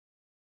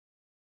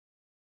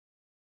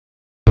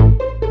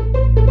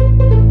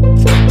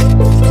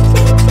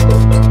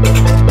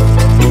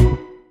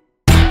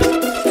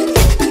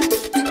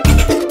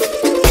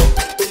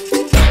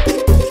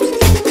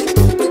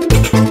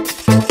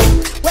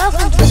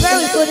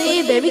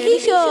Baby McKee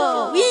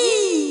Show.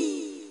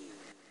 Whee!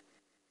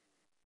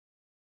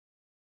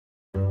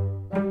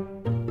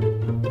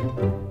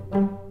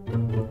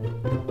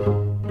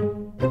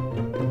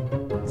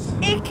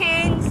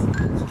 Ickins,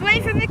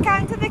 straight from the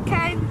can to the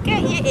can.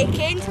 Get your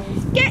Ickins,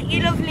 get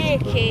your lovely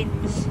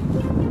Ickins.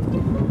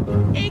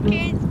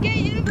 Ickins, get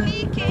your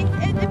lovely Ickins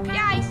at the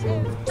price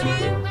of 2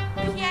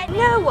 pennies. You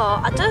know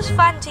what? I just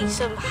fancy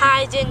some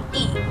hide and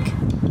eek.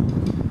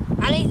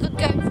 I need to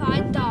go and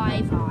find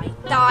Davey McKee.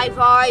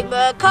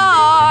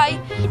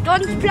 Do you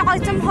want to play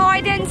some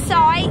hide and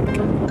seek?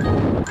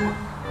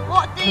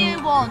 What do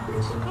you want?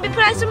 Can we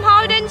play some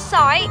hide and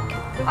seek?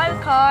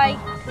 Okay.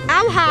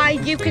 I'll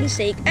hide, you can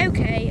seek.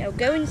 Okay, I'll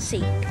go and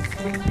seek.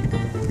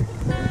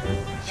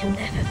 She'll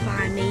never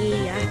find me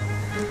here.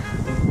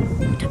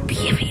 The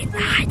beauty in the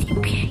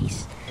hiding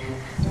place.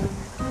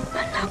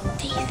 Along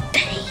these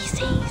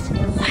daisies.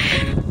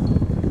 Wow.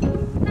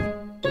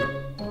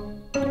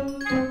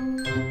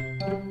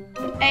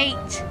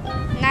 8,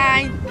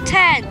 9,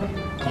 10.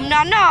 Come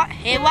knock knock,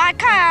 here I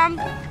come.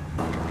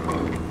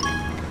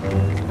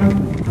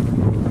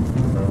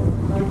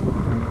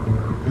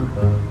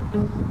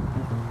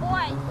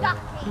 Oi,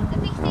 Ducky,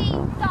 have you seen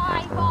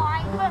Davey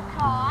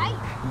McKee?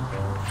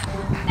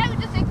 Don't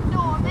just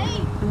ignore me.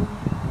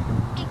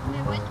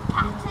 Ignorant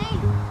patty.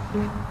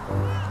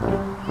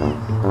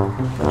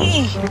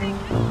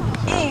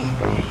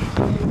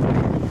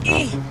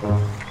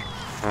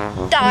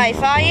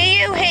 Davey, are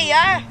you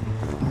here?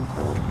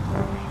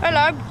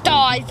 Hello,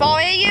 Davey,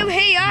 are you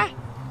here?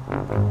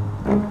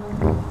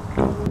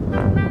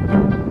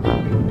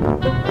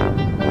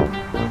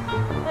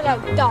 Hello,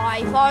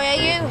 Davey, are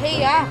you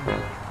here?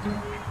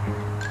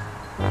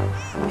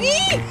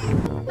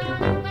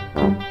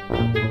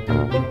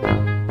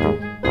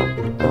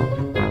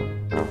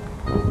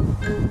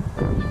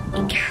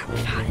 You can't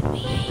find me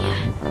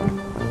here.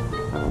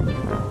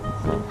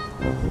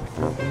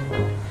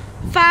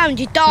 Found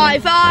you,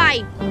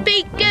 Davey!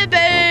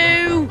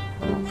 Peekaboo!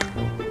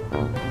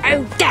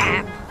 Oh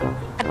damn!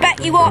 I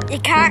bet you what, you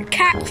can't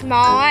catch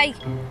me.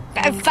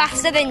 But I'm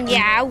faster than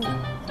you.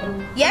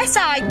 Yes,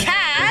 I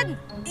can.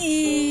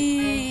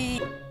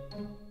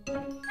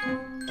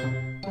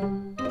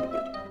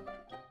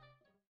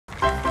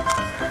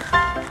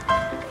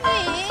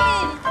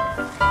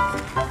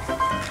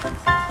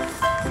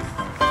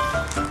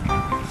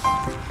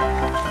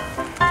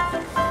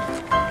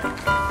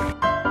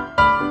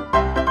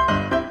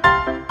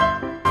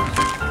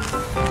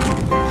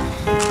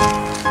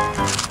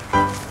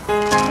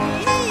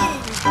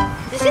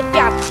 This is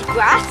bouncy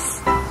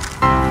grass.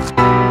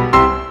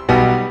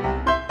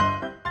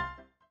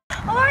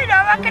 Oh, I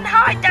know, I can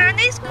hide down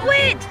this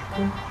squid.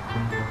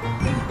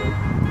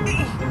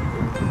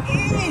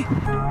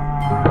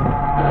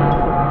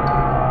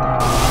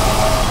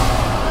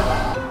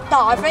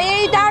 Davey, are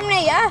you down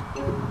here?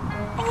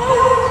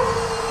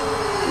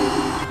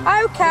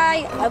 Okay,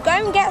 I'll go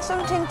and get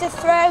something to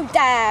throw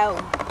down.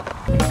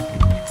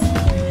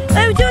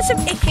 Oh, do you want some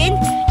Icken?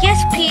 Yes,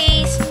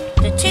 please.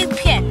 The 2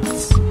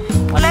 pence.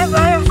 Whatever, I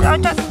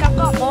don't think I've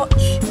got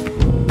much.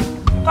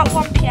 I've got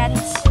 1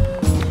 pence.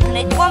 I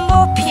need 1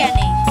 more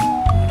penny.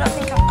 I don't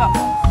think I've got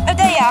one. Oh,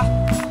 there you are.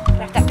 I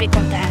have that big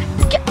one there.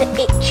 Get the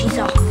itches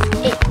off.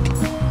 Ick.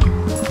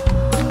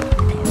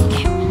 There we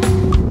go.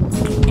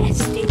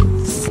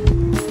 Estins.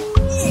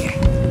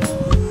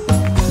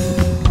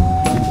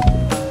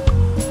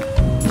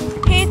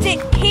 Here's it.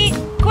 Here.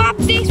 Grab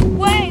this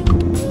way.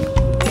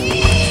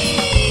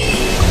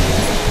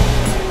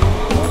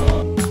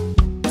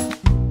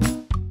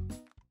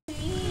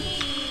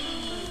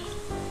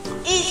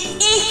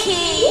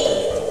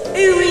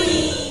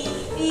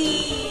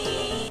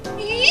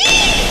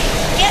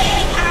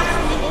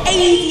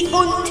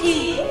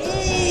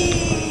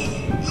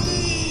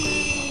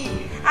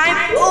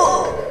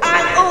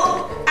 I'm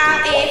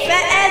out here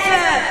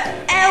forever.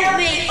 Help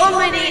me,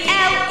 already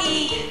out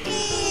here.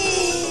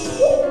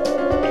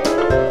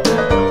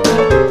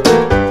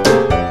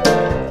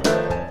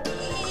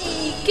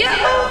 Get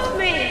off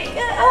me,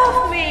 get off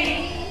me.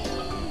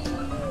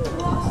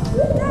 What's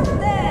that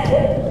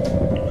there?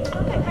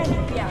 I don't know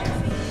to be out of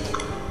me.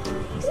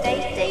 Stay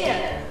there.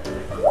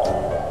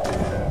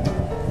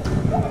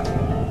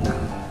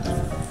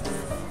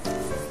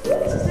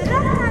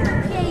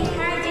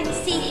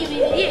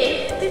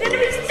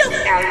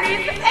 Down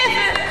there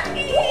forever.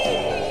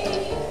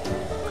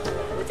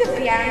 With a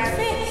piano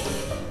fish.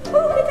 Oh,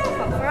 look at that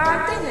one for our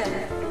dinner.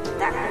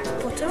 That would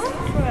put her up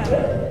for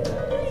her.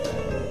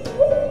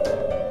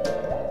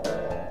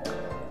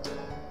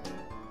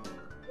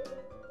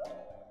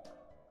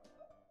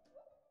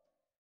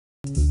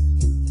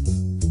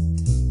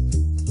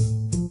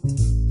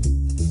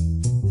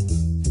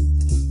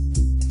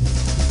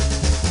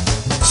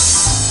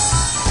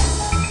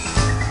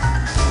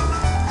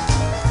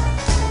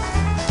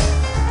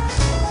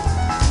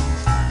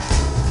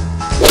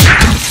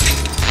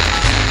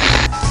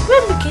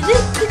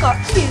 We got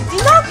cutie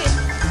nuggets.